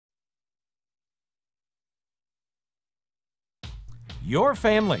Your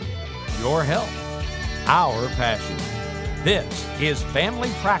family, your health, our passion. This is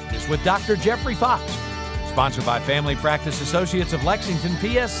Family Practice with Dr. Jeffrey Fox, sponsored by Family Practice Associates of Lexington,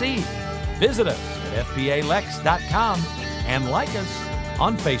 PSC. Visit us at fpalex.com and like us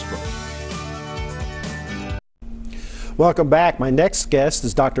on Facebook. Welcome back. My next guest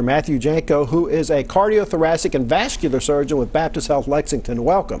is Dr. Matthew Janko, who is a cardiothoracic and vascular surgeon with Baptist Health Lexington.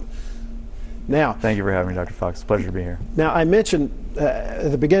 Welcome. Now, thank you for having me, Dr. Fox. It's a pleasure to be here. Now, I mentioned at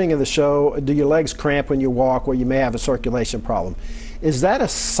the beginning of the show, do your legs cramp when you walk, where you may have a circulation problem? Is that a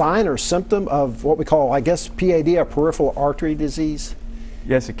sign or symptom of what we call, I guess, PAD, or peripheral artery disease?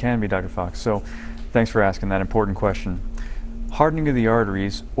 Yes, it can be, Dr. Fox. So thanks for asking that important question. Hardening of the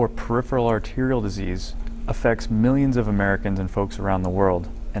arteries, or peripheral arterial disease, affects millions of Americans and folks around the world,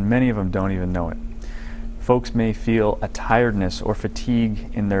 and many of them don't even know it. Folks may feel a tiredness or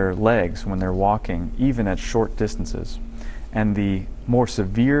fatigue in their legs when they're walking, even at short distances. And the more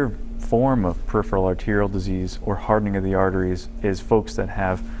severe form of peripheral arterial disease or hardening of the arteries is folks that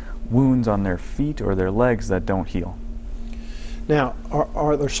have wounds on their feet or their legs that don't heal. Now,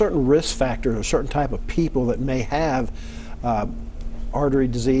 are there certain risk factors or certain type of people that may have artery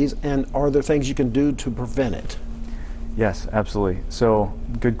disease, and are there things you can do to prevent it? Yes, absolutely. So,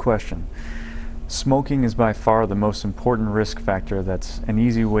 good question. Smoking is by far the most important risk factor. That's an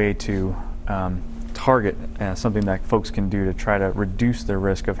easy way to target something that folks can do to try to reduce their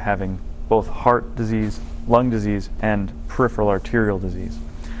risk of having both heart disease, lung disease, and peripheral arterial disease.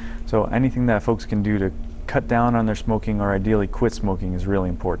 So anything that folks can do to cut down on their smoking or ideally quit smoking is really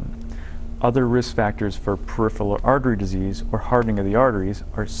important. Other risk factors for peripheral artery disease or hardening of the arteries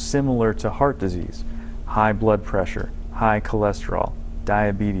are similar to heart disease: high blood pressure, high cholesterol,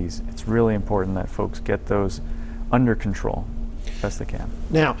 diabetes. It's really important that folks get those under control best they can.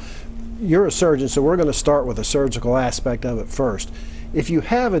 Now, you're a surgeon, so we're going to start with the surgical aspect of it first. If you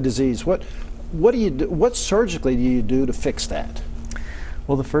have a disease, what do you do? What surgically do you do to fix that?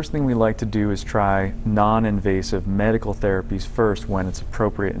 Well, the first thing we like to do is try non-invasive medical therapies first when it's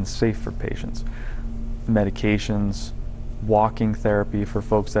appropriate and safe for patients. Medications, walking therapy for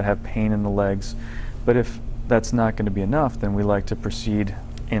folks that have pain in the legs. But if that's not going to be enough, then we like to proceed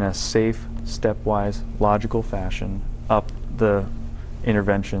in a safe, stepwise, logical fashion up the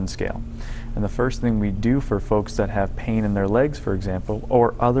intervention scale. And the first thing we do for folks that have pain in their legs, for example,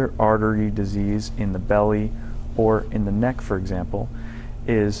 or other artery disease in the belly or in the neck, for example,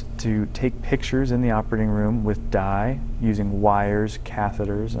 is to take pictures in the operating room with dye using wires,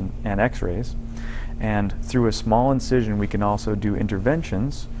 catheters, and x-rays. And through a small incision, we can also do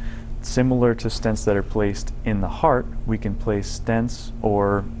interventions similar to stents that are placed in the heart. We can place stents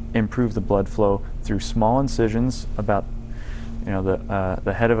or improve the blood flow through small incisions about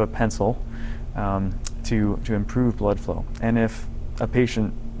the head of a pencil to improve blood flow. And if a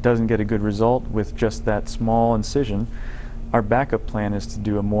patient doesn't get a good result with just that small incision, our backup plan is to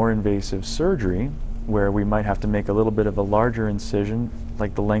do a more invasive surgery where we might have to make a little bit of a larger incision,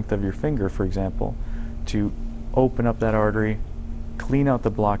 like the length of your finger, for example, to open up that artery, clean out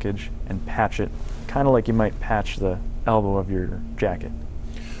the blockage, and patch it, kind of like you might patch the elbow of your jacket.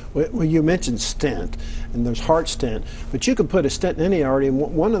 Well, you mentioned stent, and there's heart stent, but you can put a stent in any artery, and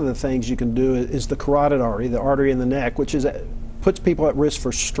one of the things you can do is the carotid artery, the artery in the neck, which puts people at risk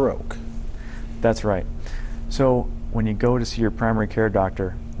for stroke. That's right. So when you go to see your primary care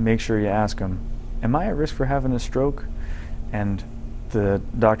doctor, make sure you ask them, am I at risk for having a stroke? And the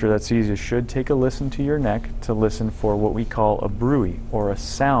doctor that sees you should take a listen to your neck to listen for what we call a bruit, or a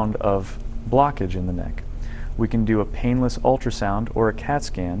sound of blockage in the neck. We can do a painless ultrasound or a CAT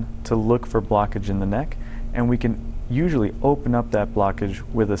scan to look for blockage in the neck, and we can usually open up that blockage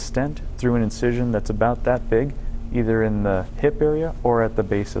with a stent through an incision that's about that big, either in the hip area or at the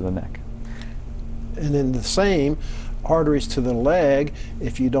base of the neck. And then the same, arteries to the leg,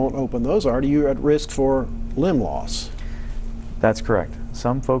 if you don't open those arteries, you're at risk for limb loss. That's correct.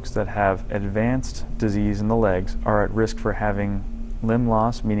 Some folks that have advanced disease in the legs are at risk for having limb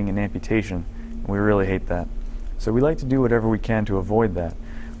loss, meaning an amputation. We really hate that. So we like to do whatever we can to avoid that,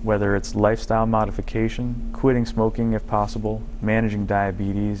 whether it's lifestyle modification, quitting smoking if possible, managing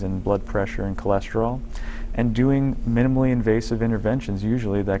diabetes and blood pressure and cholesterol, and doing minimally invasive interventions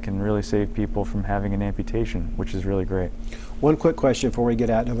usually that can really save people from having an amputation, which is really great. One quick question before we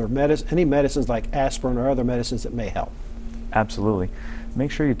get out. Are there any medicines like aspirin or other medicines that may help? Absolutely.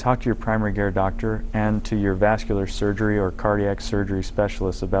 Make sure you talk to your primary care doctor and to your vascular surgery or cardiac surgery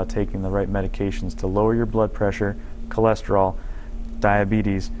specialist about taking the right medications to lower your blood pressure, cholesterol,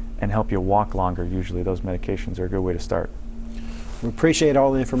 diabetes, and help you walk longer. Usually those medications are a good way to start. We appreciate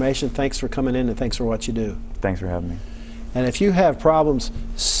all the information. Thanks for coming in, and thanks for what you do. Thanks for having me. And if you have problems,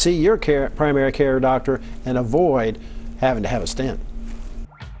 see your primary care doctor and avoid having to have a stent.